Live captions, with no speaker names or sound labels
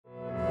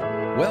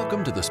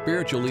Welcome to the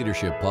Spiritual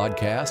Leadership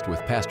Podcast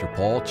with Pastor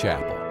Paul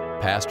Chappell,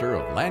 pastor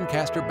of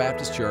Lancaster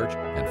Baptist Church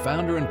and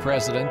founder and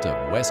president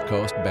of West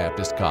Coast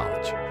Baptist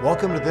College.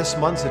 Welcome to this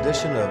month's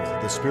edition of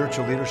the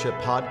Spiritual Leadership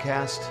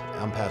Podcast.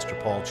 I'm Pastor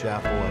Paul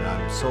Chappell, and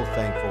I'm so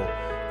thankful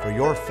for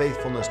your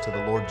faithfulness to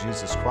the Lord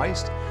Jesus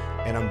Christ.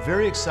 And I'm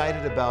very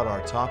excited about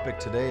our topic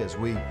today as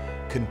we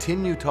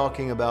continue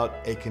talking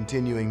about a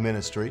continuing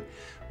ministry.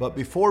 But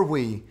before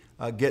we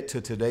get to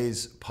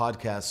today's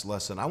podcast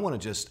lesson, I want to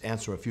just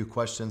answer a few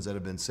questions that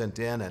have been sent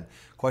in and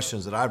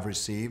questions that I've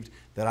received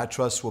that I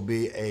trust will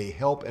be a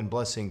help and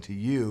blessing to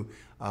you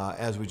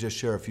as we just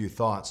share a few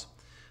thoughts.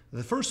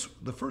 The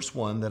first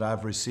one that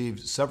I've received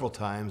several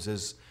times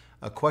is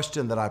a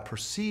question that I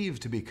perceive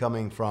to be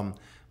coming from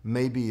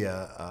maybe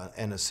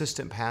an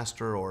assistant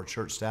pastor or a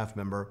church staff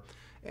member.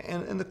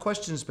 And the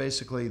question is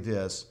basically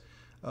this: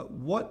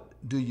 what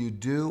do you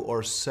do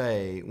or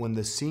say when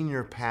the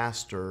senior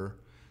pastor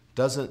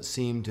doesn't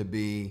seem to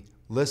be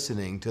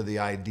listening to the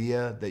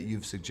idea that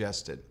you've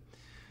suggested?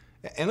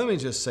 And let me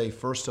just say,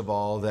 first of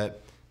all,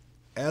 that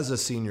as a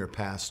senior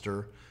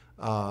pastor,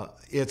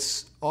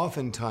 it's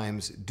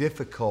oftentimes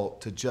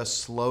difficult to just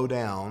slow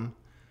down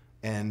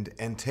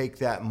and take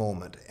that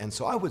moment. And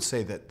so I would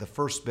say that the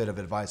first bit of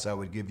advice I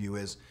would give you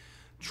is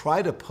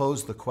try to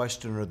pose the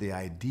question or the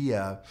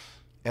idea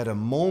at a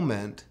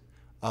moment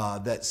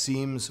that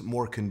seems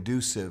more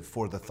conducive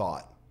for the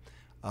thought.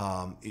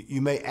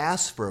 You may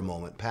ask for a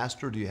moment.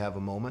 Pastor, do you have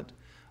a moment?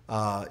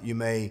 You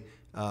may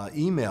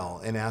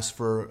email and ask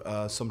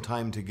for some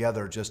time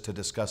together just to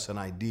discuss an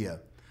idea.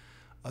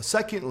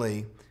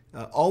 Secondly,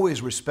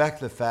 always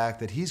respect the fact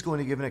that He's going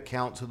to give an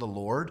account to the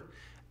Lord,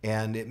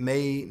 and it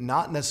may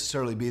not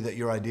necessarily be that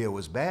your idea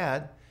was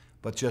bad,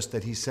 but just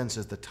that He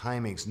senses the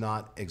timing's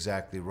not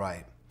exactly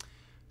right.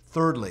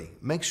 Thirdly,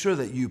 make sure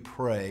that you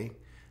pray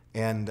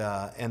and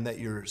that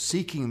you're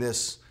seeking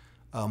this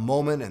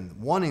moment and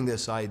wanting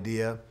this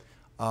idea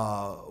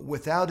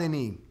without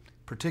any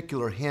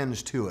particular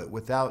hinge to it,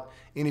 without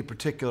any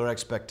particular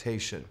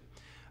expectation.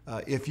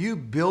 If you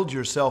build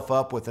yourself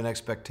up with an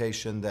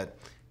expectation that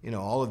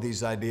all of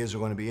these ideas are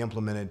going to be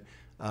implemented,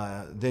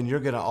 then you're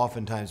going to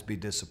oftentimes be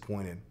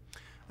disappointed.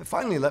 And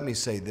finally, let me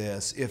say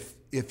this: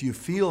 if you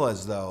feel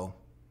as though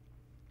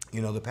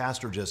the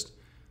pastor just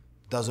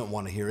doesn't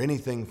want to hear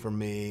anything from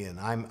me, and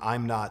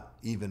I'm not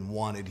even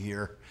wanted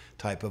here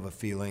type of a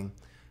feeling,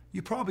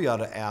 you probably ought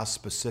to ask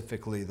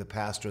specifically the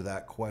pastor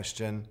that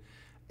question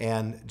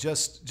and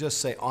just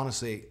say,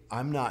 honestly,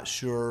 I'm not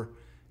sure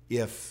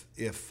if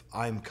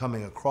I'm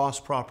coming across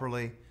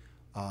properly,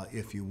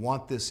 if you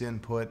want this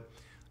input,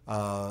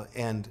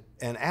 and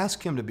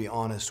ask him to be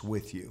honest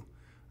with you.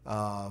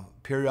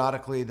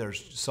 Periodically,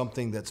 there's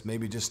something that's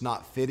maybe just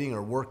not fitting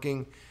or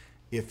working.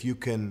 If you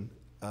can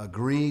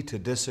agree to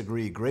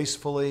disagree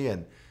gracefully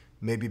and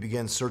maybe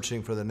begin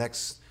searching for the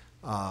next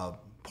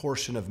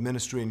portion of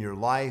ministry in your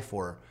life,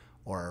 or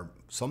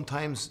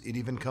sometimes it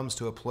even comes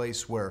to a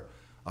place where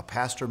a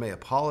pastor may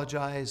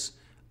apologize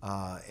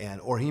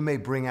or he may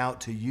bring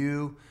out to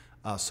you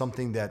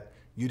something that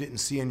you didn't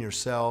see in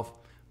yourself.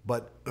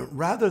 But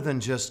rather than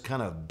just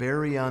kind of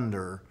bury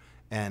under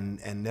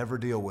and never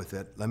deal with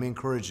it, let me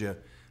encourage you,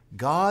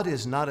 God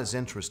is not as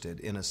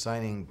interested in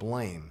assigning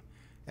blame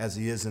as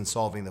He is in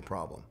solving the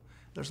problem.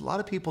 There's a lot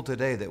of people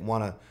today that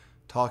want to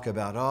talk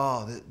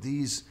about,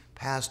 these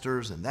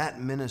pastors and that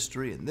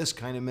ministry and this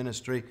kind of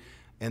ministry,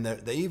 and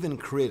they even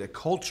create a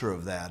culture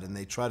of that, and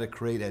they try to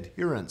create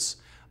adherence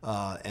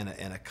and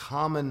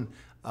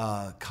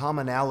a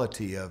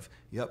commonality of,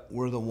 yep,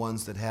 we're the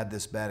ones that had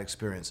this bad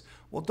experience.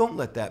 Well, don't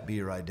let that be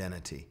your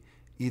identity.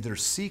 Either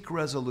seek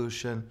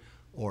resolution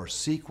or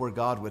seek where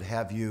God would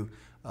have you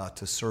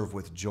to serve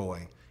with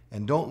joy.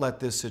 And don't let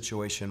this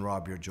situation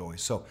rob your joy.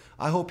 So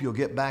I hope you'll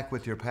get back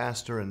with your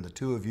pastor, and the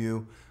two of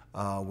you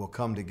will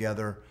come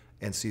together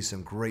and see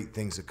some great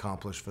things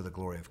accomplished for the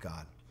glory of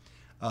God.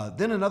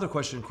 Then another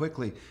question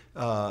quickly.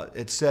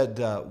 It said,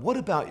 what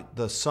about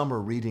the summer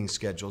reading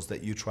schedules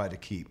that you try to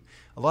keep?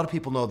 A lot of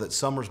people know that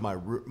summer's my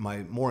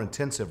more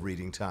intensive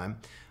reading time.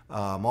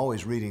 I'm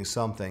always reading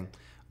something.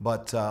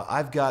 But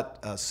I've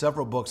got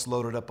several books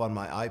loaded up on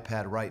my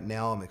iPad right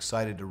now. I'm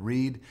excited to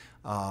read.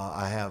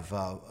 I have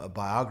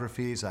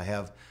biographies. I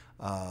have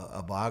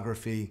a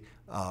biography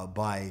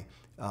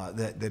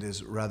that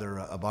is rather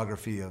a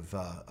biography of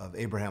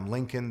Abraham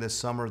Lincoln this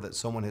summer that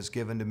someone has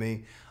given to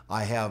me.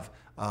 I have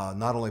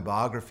not only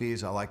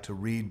biographies, I like to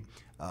read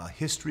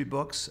history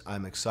books.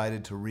 I'm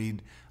excited to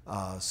read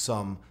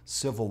some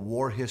Civil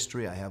War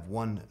history. I have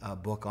one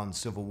book on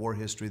Civil War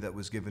history that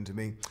was given to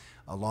me,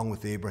 along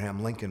with the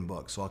Abraham Lincoln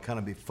book. So I'll kind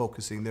of be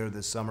focusing there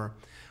this summer.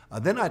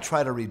 Then I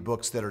try to read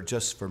books that are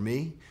just for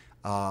me.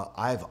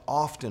 I've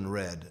often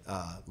read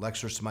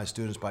lectures to my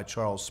students by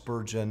Charles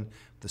Spurgeon,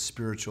 The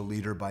Spiritual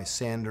Leader by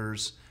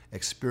Sanders,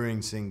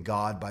 Experiencing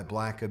God by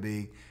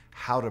Blackaby,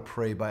 How to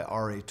Pray by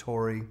R.A.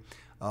 Torrey,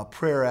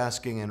 Prayer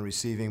Asking and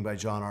Receiving by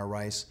John R.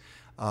 Rice.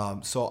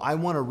 So I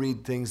want to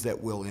read things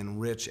that will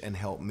enrich and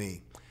help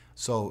me.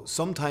 So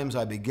sometimes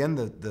I begin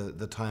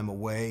the time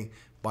away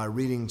by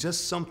reading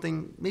just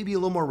something maybe a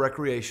little more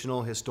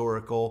recreational,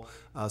 historical,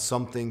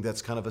 something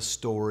that's kind of a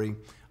story,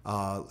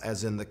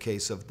 as in the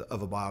case of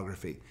a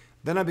biography.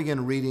 Then I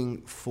began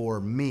reading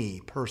for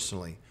me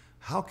personally.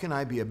 How can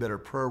I be a better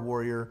prayer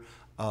warrior?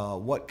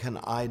 What can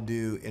I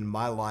do in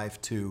my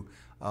life to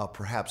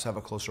perhaps have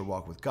a closer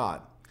walk with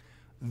God?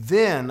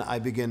 Then I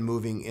began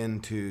moving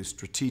into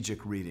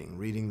strategic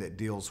reading that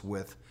deals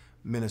with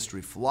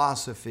ministry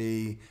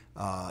philosophy.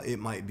 It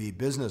might be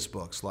business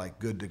books like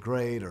Good to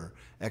Great or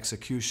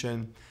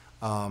Execution.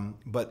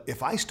 But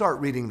if I start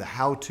reading the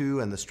how-to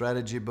and the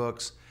strategy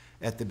books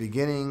at the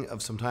beginning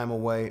of some time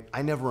away,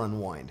 I never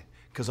unwind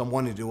because I'm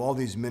wanting to do all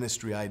these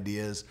ministry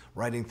ideas,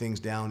 writing things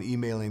down,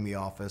 emailing the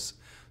office.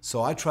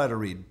 So I try to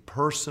read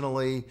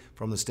personally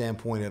from the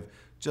standpoint of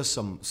just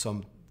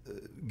some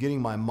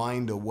getting my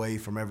mind away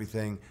from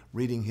everything,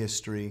 reading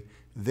history.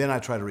 Then I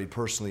try to read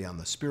personally on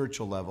the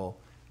spiritual level,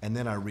 and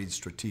then I read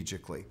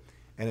strategically.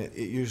 And it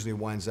usually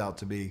winds out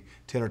to be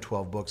 10 or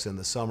 12 books in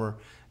the summer.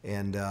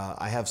 And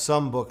I have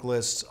some book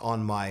lists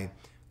on my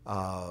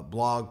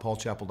blog,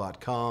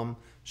 paulchappell.com.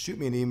 Shoot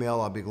me an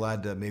email. I'll be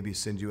glad to maybe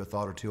send you a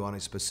thought or two on a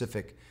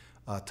specific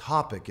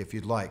topic if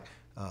you'd like.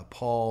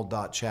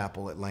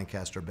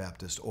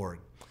 paul.chappell@lancasterbaptist.org.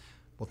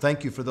 Well,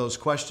 thank you for those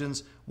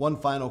questions. One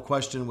final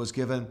question was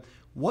given.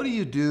 What do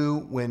you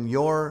do when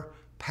your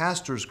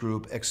pastor's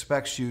group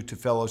expects you to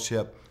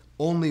fellowship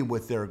only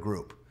with their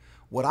group?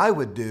 What I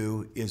would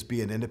do is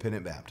be an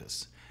independent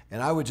Baptist.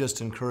 And I would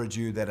just encourage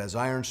you that as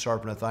iron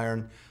sharpeneth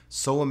iron,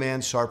 so a man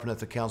sharpeneth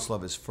the counsel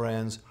of his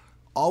friends.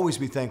 Always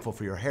be thankful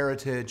for your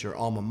heritage, your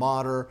alma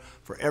mater,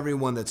 for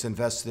everyone that's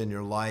invested in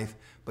your life.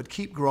 But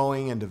keep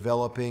growing and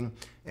developing.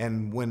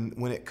 And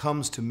when it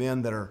comes to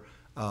men that are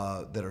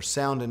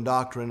sound in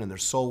doctrine and they're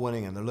soul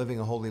winning and they're living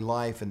a holy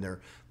life and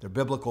they're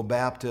biblical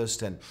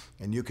Baptist and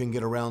you can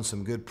get around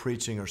some good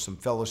preaching or some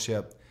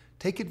fellowship,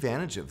 take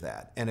advantage of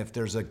that. And if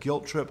there's a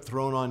guilt trip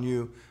thrown on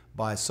you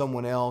by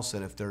someone else,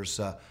 and if there's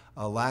a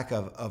lack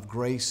of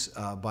grace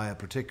by a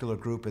particular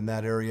group in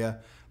that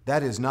area,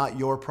 that is not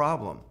your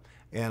problem.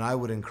 And I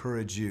would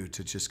encourage you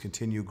to just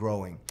continue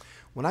growing.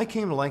 When I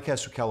came to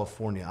Lancaster,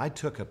 California, I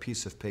took a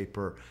piece of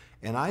paper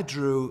and I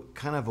drew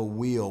kind of a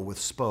wheel with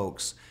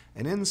spokes.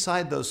 And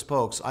inside those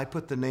spokes, I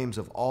put the names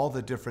of all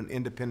the different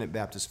independent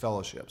Baptist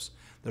fellowships.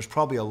 There's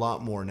probably a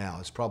lot more now.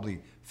 It's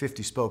probably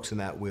 50 spokes in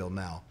that wheel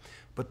now.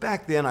 But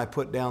back then, I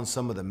put down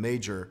some of the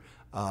major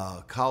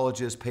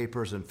colleges,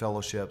 papers, and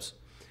fellowships.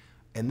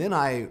 And then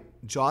I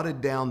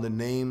jotted down the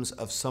names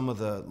of some of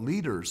the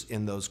leaders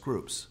in those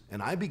groups.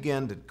 And I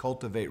began to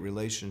cultivate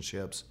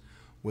relationships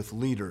with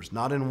leaders,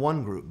 not in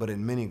one group, but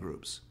in many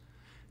groups.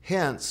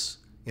 Hence,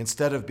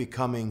 instead of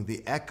becoming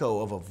the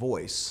echo of a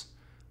voice,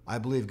 I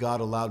believe God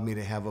allowed me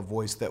to have a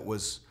voice that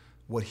was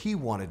what He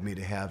wanted me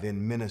to have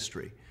in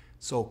ministry.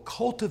 So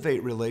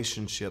cultivate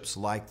relationships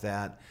like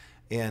that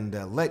and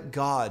let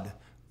God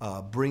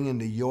bring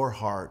into your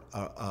heart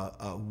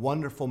a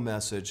wonderful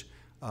message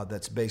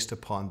that's based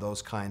upon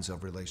those kinds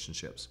of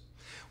relationships.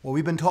 Well,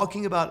 we've been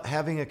talking about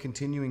having a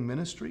continuing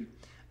ministry,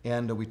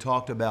 and we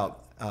talked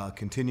about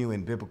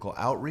continuing biblical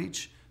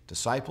outreach,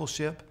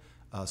 discipleship,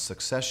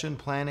 succession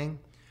planning.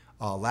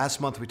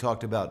 Last month we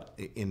talked about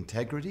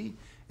integrity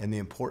and the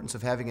importance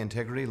of having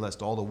integrity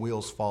lest all the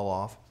wheels fall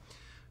off.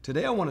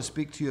 Today I want to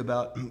speak to you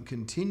about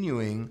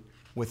continuing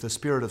with the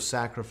spirit of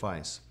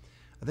sacrifice.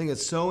 I think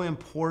it's so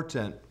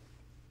important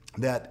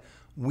that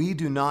we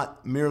do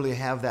not merely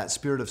have that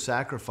spirit of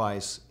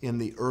sacrifice in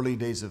the early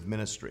days of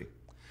ministry,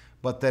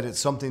 but that it's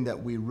something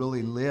that we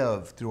really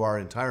live through our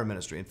entire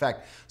ministry. In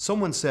fact,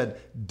 someone said,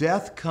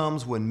 death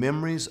comes when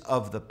memories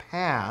of the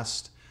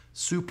past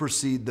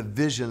supersede the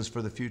visions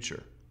for the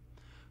future.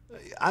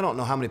 I don't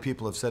know how many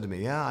people have said to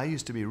me, yeah, I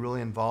used to be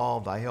really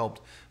involved. I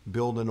helped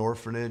build an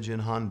orphanage in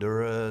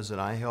Honduras, and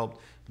I helped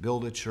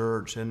build a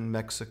church in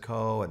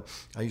Mexico, and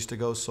I used to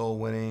go soul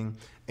winning.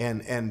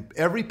 And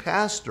every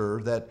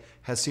pastor that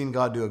has seen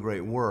God do a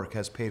great work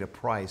has paid a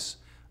price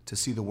to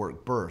see the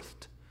work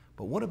birthed.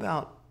 But what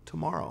about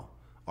tomorrow?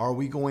 Are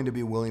we going to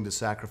be willing to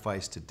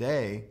sacrifice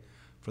today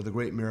for the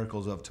great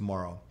miracles of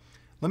tomorrow?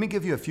 Let me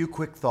give you a few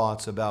quick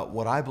thoughts about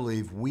what I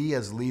believe we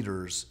as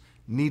leaders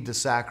need to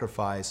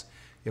sacrifice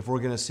if we're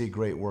going to see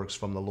great works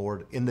from the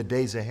Lord in the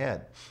days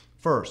ahead.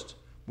 First,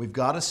 we've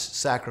got to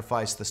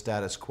sacrifice the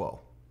status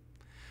quo.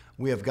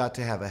 We have got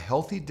to have a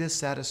healthy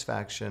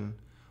dissatisfaction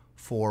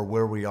for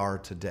where we are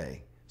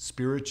today,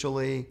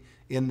 spiritually,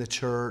 in the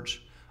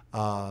church.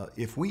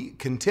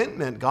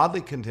 Contentment,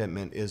 godly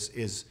contentment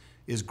is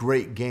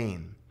great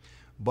gain,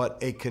 but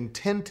a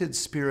contented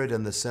spirit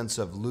in the sense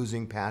of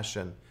losing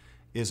passion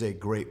is a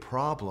great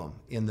problem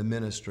in the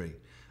ministry.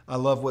 I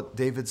love what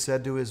David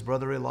said to his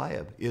brother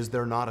Eliab. Is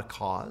there not a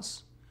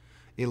cause?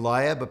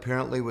 Eliab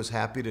apparently was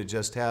happy to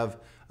just have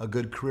a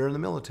good career in the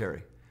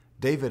military.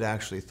 David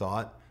actually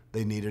thought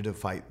they needed to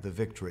fight the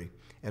victory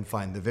and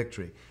find the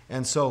victory.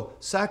 And so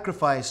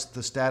sacrifice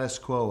the status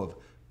quo of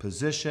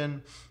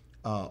position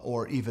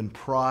or even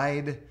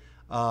pride.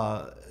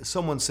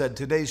 Someone said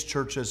today's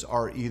churches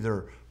are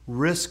either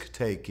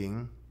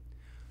risk-taking,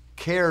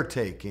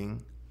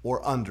 caretaking,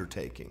 or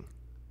undertaking.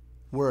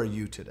 Where are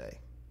you today?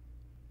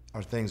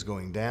 Are things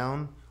going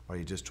down? Are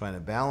you just trying to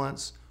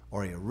balance?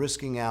 Or are you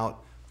risking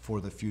out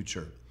for the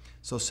future?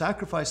 So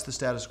sacrifice the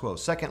status quo.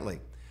 Secondly,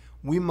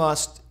 we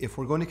must, if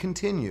we're going to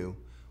continue,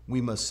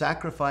 we must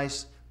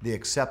sacrifice the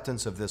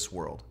acceptance of this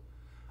world.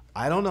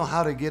 I don't know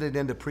how to get it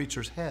into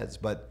preachers' heads,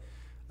 but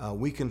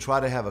we can try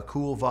to have a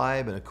cool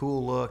vibe and a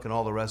cool look and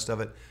all the rest of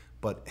it.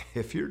 But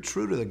if you're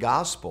true to the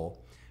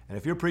gospel, and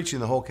if you're preaching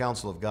the whole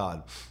counsel of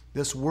God,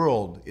 this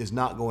world is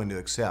not going to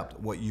accept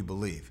what you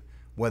believe,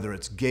 whether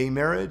it's gay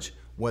marriage,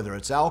 whether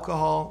it's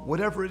alcohol,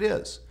 whatever it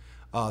is.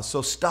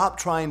 So stop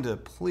trying to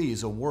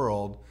please a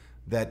world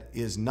that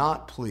is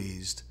not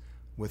pleased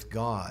with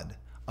God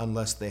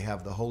unless they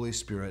have the Holy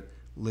Spirit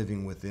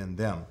living within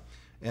them.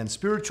 And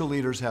spiritual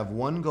leaders have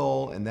one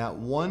goal, and that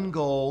one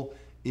goal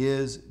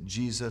is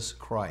Jesus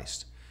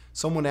Christ.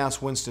 Someone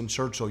asked Winston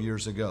Churchill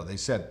years ago, they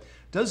said,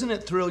 "Doesn't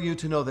it thrill you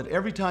to know that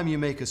every time you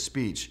make a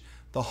speech,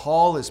 the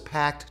hall is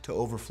packed to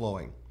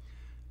overflowing?"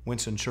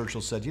 Winston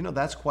Churchill said,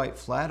 "That's quite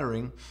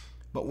flattering,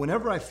 but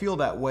whenever I feel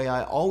that way,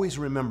 I always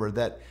remember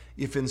that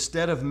if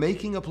instead of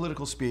making a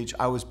political speech,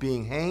 I was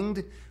being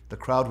hanged, the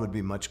crowd would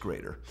be much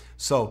greater."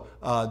 So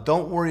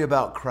don't worry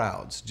about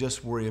crowds.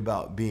 Just worry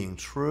about being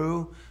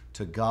true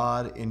to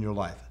God in your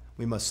life.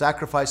 We must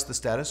sacrifice the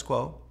status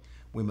quo.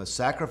 We must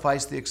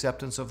sacrifice the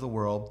acceptance of the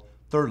world.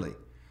 Thirdly,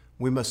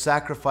 we must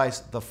sacrifice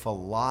the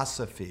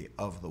philosophy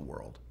of the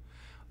world.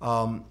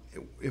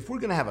 If we're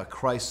going to have a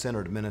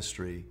Christ-centered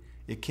ministry,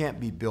 it can't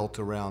be built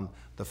around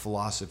the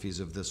philosophies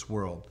of this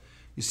world.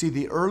 You see,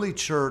 the early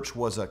church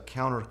was a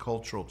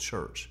countercultural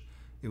church.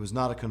 It was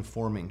not a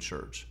conforming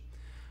church.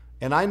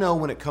 And I know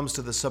when it comes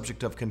to the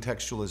subject of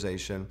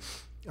contextualization,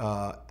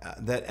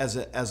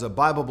 that as a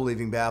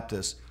Bible-believing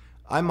Baptist,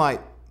 I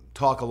might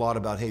talk a lot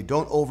about, hey,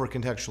 don't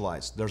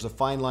over-contextualize. There's a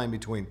fine line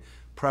between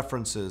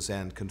preferences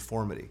and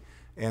conformity.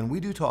 And we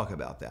do talk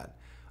about that.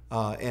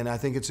 And I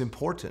think it's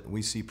important.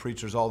 We see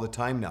preachers all the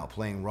time now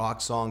playing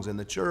rock songs in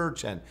the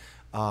church and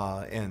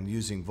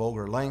using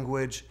vulgar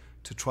language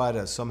to try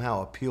to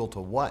somehow appeal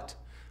to what?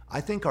 I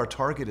think our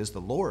target is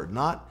the Lord,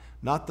 not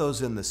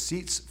those in the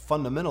seats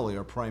fundamentally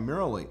or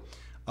primarily.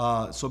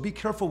 So be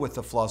careful with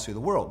the philosophy of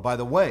the world. By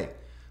the way,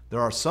 there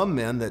are some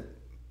men that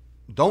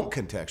don't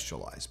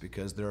contextualize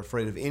because they're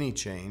afraid of any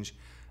change,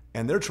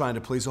 and they're trying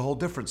to please a whole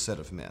different set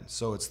of men.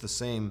 So it's the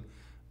same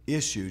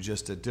issue,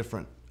 just a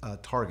different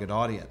target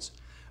audience.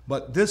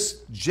 But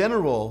this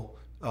general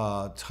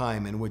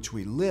time in which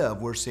we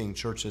live, we're seeing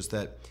churches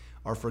that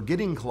are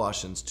forgetting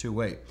Colossians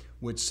 2:8,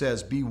 which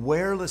says,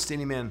 "Beware lest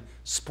any man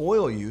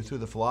spoil you through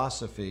the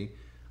philosophy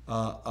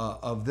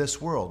of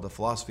this world," the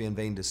philosophy and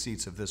vain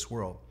deceits of this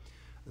world.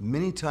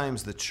 Many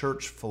times the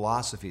church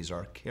philosophies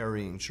are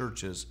carrying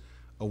churches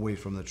away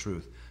from the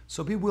truth.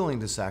 So be willing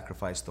to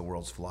sacrifice the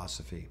world's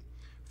philosophy.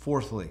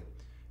 Fourthly,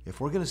 if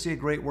we're going to see a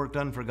great work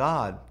done for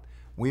God,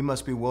 we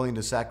must be willing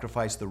to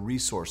sacrifice the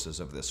resources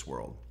of this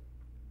world.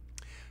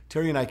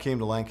 Terry and I came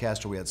to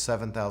Lancaster. We had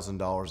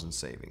 $7,000 in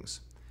savings.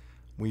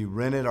 We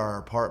rented our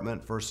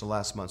apartment, first and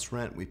last month's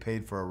rent. We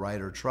paid for a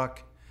Ryder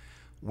truck.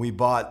 We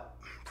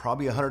bought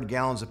probably 100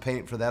 gallons of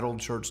paint for that old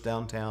church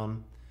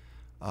downtown.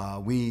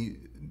 We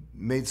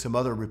made some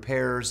other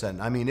repairs,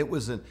 and I mean, it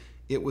was a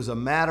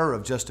matter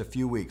of just a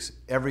few weeks.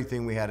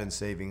 Everything we had in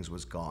savings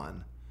was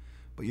gone.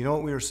 But you know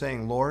what we were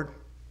saying? Lord,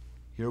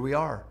 here we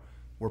are.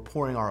 We're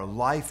pouring our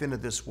life into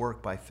this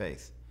work by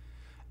faith.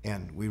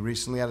 And we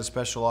recently had a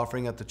special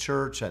offering at the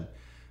church, and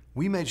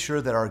we made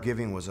sure that our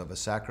giving was of a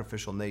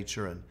sacrificial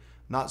nature, and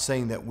not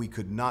saying that we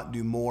could not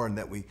do more and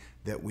that we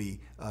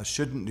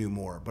shouldn't do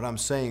more. But I'm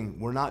saying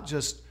we're not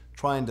just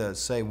trying to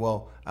say,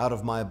 well, out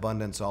of my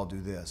abundance, I'll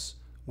do this.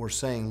 We're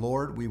saying,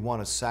 Lord, we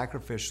want to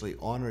sacrificially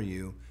honor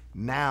you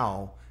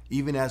now,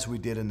 even as we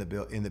did in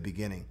the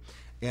beginning.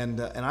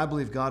 And I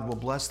believe God will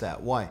bless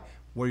that. Why?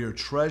 Where your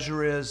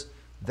treasure is,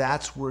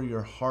 that's where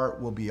your heart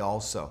will be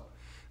also.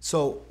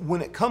 So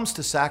when it comes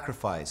to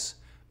sacrifice,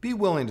 be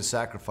willing to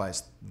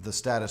sacrifice the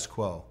status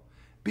quo.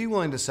 Be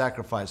willing to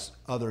sacrifice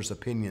others'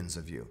 opinions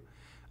of you.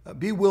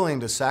 Be willing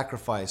to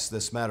sacrifice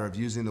this matter of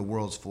using the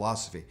world's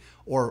philosophy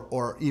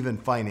or even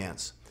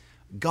finance.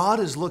 God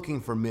is looking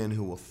for men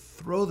who will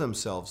throw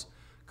themselves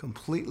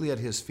completely at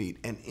his feet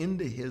and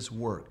into his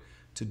work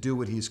to do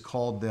what he's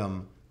called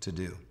them to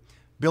do.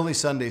 Billy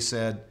Sunday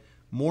said,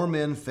 "More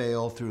men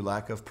fail through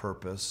lack of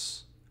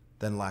purpose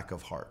than lack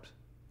of heart."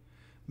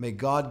 May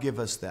God give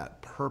us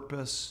that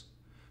purpose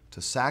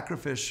to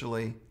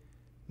sacrificially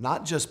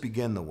not just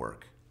begin the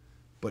work,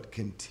 but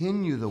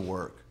continue the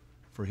work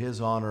for his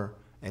honor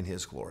and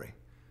his glory.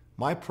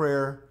 My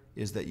prayer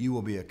is that you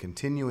will be a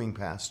continuing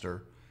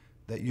pastor,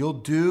 that you'll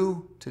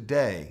do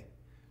today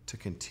to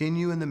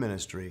continue in the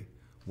ministry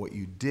what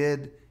you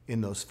did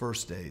in those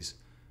first days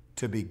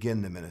to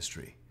begin the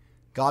ministry.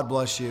 God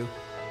bless you.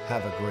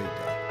 Have a great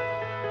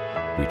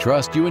day. We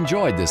trust you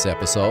enjoyed this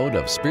episode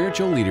of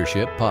Spiritual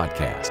Leadership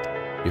Podcast.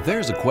 If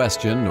there's a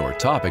question or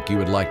topic you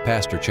would like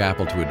Pastor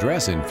Chappell to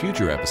address in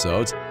future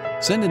episodes,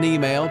 send an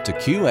email to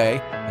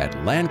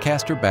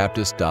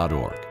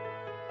qa@lancasterbaptist.org.